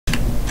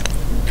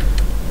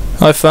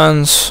Hi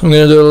fans, I'm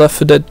going to do a Left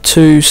 4 Dead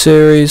 2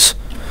 series,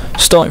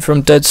 starting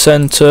from Dead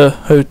Center,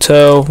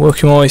 Hotel,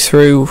 working my way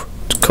through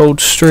to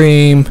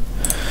Coldstream,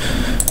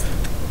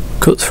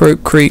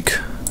 Cutthroat Creek,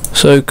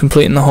 so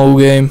completing the whole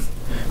game.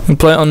 I'm going to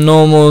play it on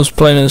normals,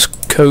 playing as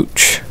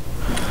coach,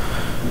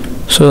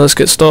 so let's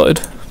get started.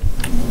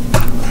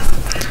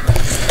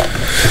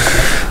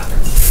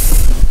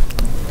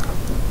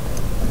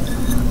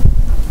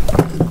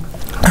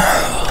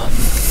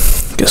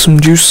 Get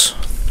some juice.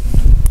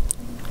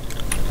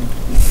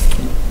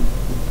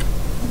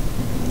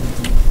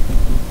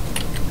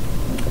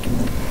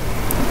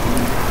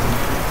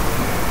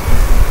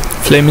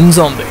 Flaming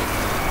zombie.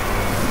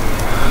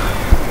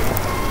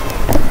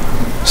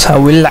 That's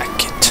how we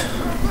like it.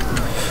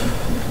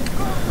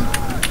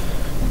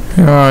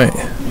 Alright,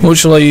 what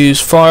shall I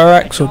use? Fire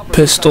axe or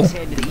pistol?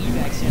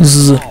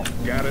 Zzz.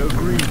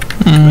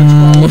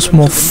 What's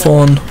more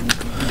fun?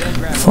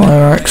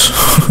 Fire axe.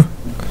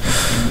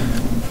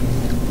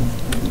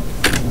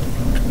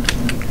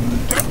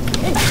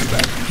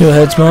 Your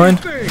head's mine,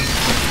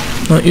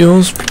 not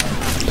yours.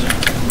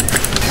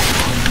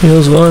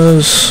 Yours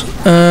was,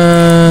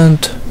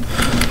 and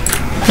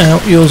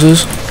out yours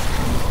is.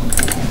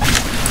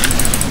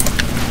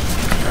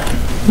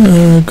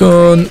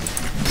 Go on,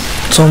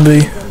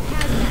 zombie.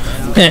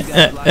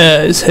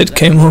 His head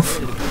came off.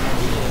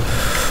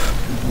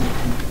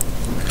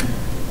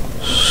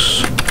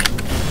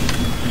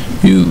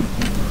 You.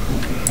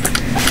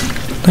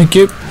 Thank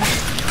you.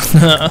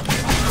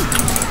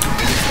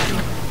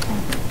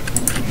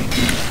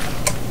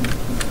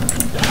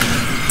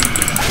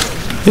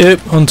 Yep,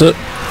 hunter.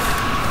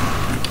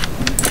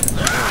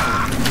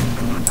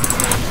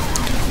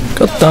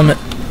 God damn it.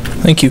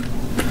 Thank you.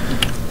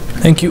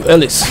 Thank you,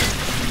 Ellis.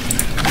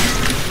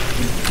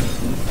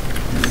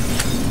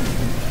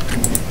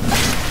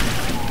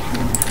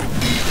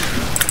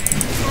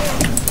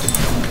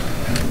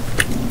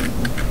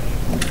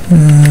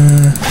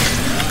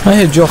 I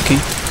hear jockey.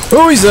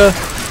 Oh, he's there.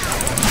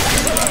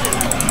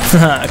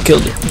 Haha, I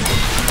killed it.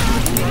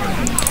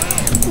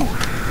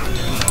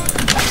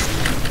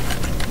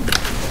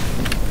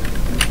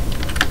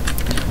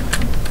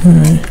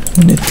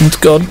 Nathan's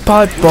got a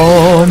pipe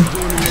bomb.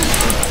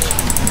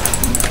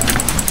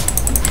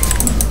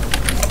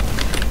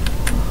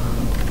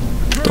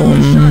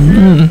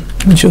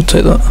 I shall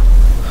take that.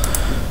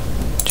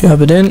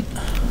 Jab it in.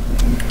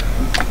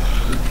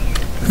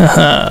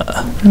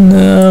 Haha.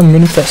 No, I'm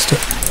running faster.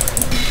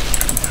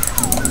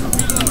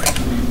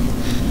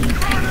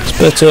 It's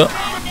better.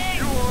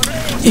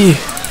 Ew.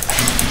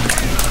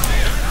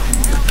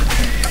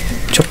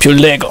 Chop your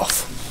leg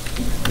off.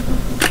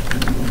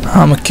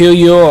 I'ma kill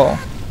you all.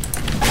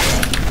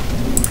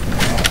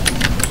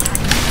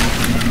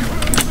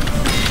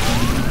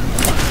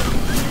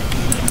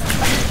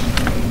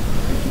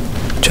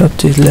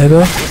 Chopped his leg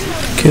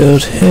off.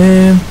 Killed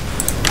him.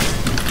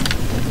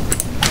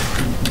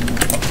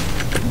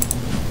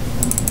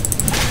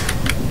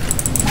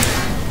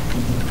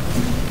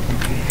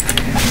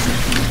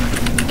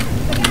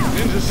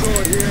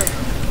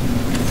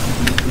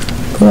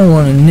 But I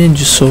want a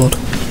ninja sword.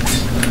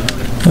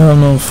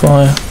 I'm on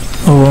fire.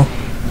 Oh well.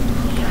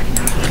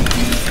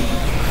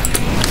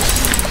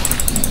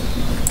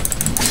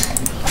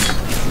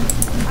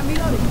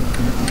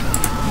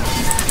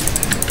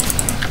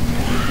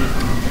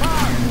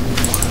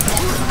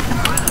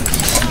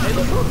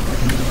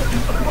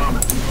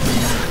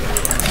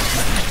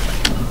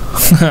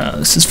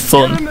 This is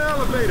fun.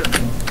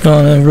 Go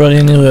on, everybody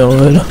in the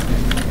elevator.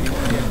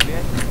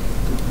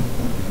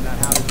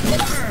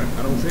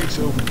 I don't think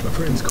so. My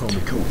friends call me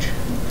Coach.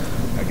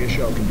 I guess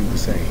y'all can do the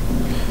same.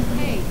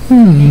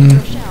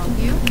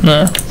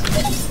 Nah.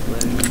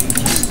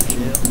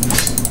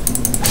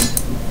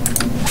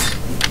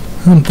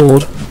 I'm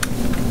bored.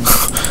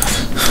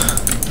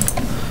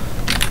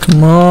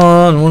 Come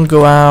on, I wanna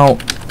go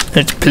out.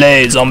 Let's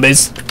play,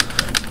 zombies.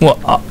 What?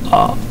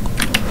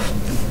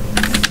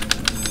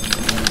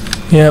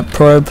 Yeah,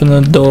 pry open the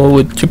door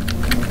with your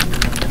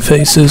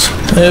faces.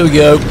 There we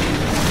go.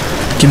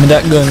 Give me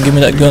that gun, give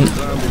me that gun.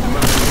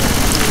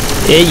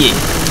 Yeah.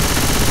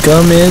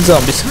 Come here,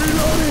 zombies.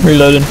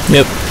 Reloading,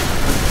 yep.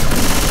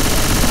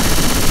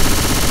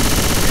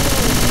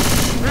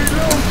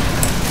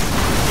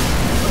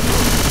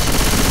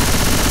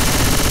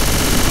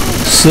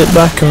 Sit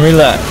back and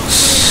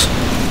relax.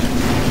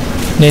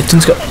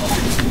 Nathan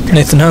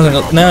hasn't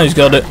got, now he's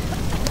got it.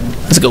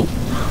 Let's go.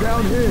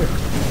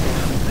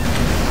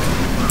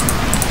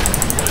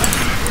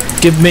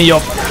 Give me your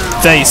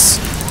face.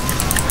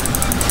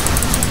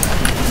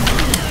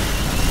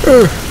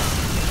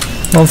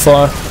 On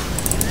fire.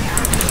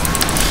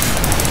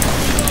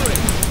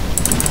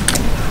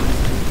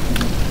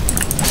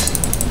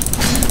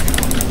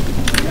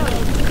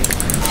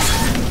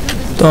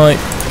 Die.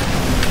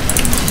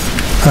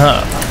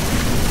 Ha.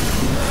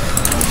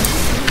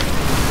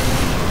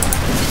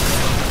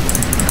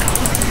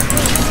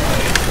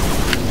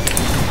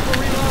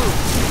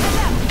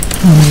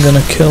 I'm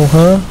gonna kill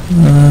her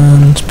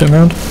and spin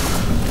around.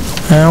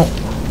 Ow.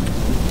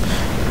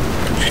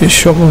 Get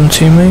shot by my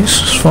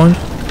teammates, it's fine.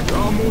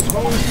 Almost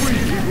home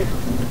free, people.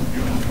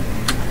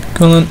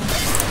 Go on then.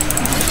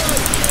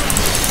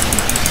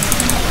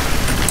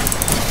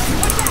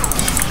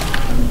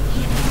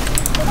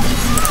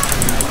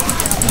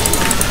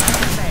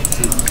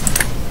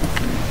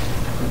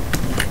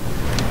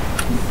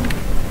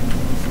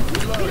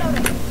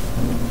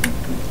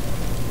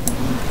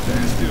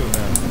 Stand still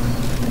now.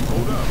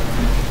 Hold up.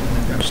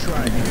 Gotta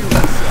try and heal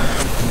myself.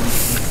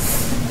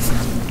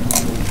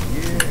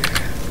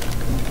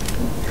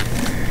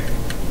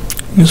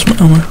 Here's my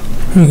ammo.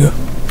 Here we go.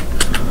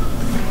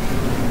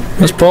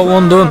 That's part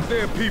 1 done. Out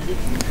there, people.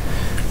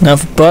 Now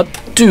for part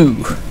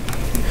 2.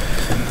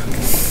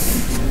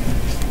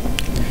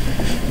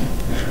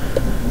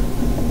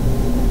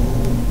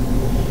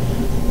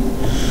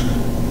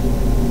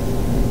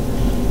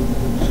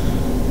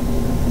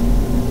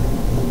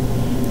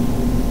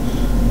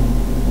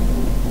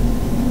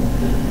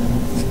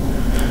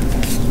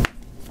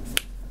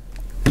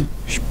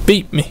 She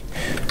beat me.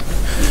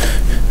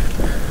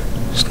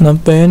 It's not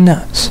very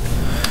nice.